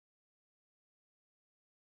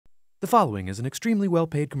The following is an extremely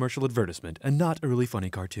well-paid commercial advertisement and not a really funny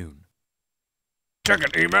cartoon. Checking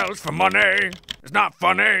emails for money. It's not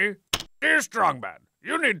funny. Dear Strongbad,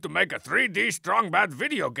 you need to make a 3D Strongbad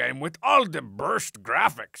video game with all the burst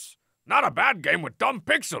graphics. Not a bad game with dumb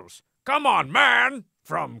pixels. Come on, man!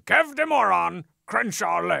 From Kev de Moron,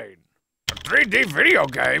 Crenshaw Lane. A 3D video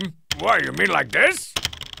game? What, you mean like this?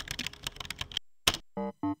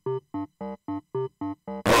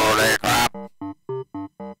 Holy crap.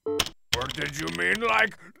 Or did you mean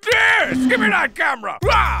like this? Give me that camera!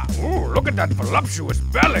 Ah! Ooh, look at that voluptuous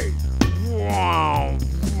belly. Wow.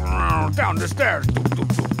 Down the stairs.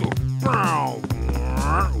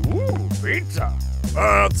 Ooh, pizza.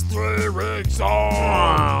 That's 3 weeks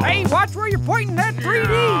old. Hey, watch where you're pointing that 3D.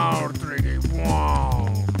 Yeah, 3D.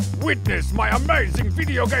 Wow. Witness my amazing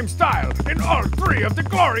video game style in all 3 of the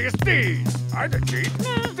glorious Ds. Either cheat,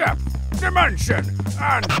 depth, dimension,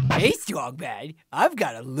 and... Hey, Strongbad, I've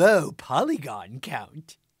got a low polygon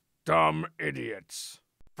count. Dumb idiots.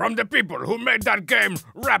 From the people who made that game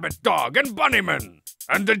Rabbit Dog and Bunnyman.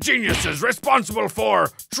 And the geniuses responsible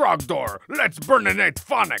for Trogdor, Let's Burninate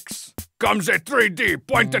Phonics. Comes a 3D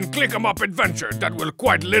point-and-click-em-up adventure that will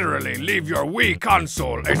quite literally leave your Wii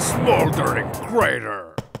console a smoldering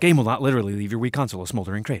crater. Game will not literally leave your Wii console a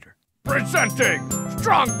smoldering crater. Presenting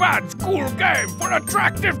Strongbad's cool game for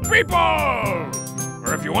attractive people!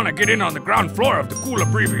 Or if you want to get in on the ground floor of the cool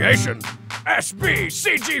abbreviation,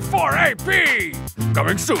 SBCG4AP!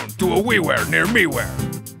 Coming soon to a WiiWare near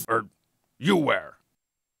MeWare. Or YouWare.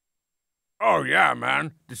 Oh yeah,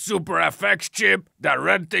 man. The Super FX chip, that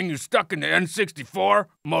red thing you stuck in the N64,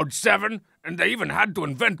 Mode 7, and they even had to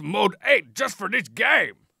invent Mode 8 just for this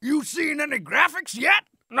game. You seen any graphics yet?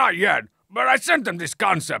 Not yet, but I sent them this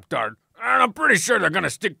concept art, and I'm pretty sure they're gonna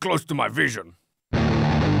stick close to my vision.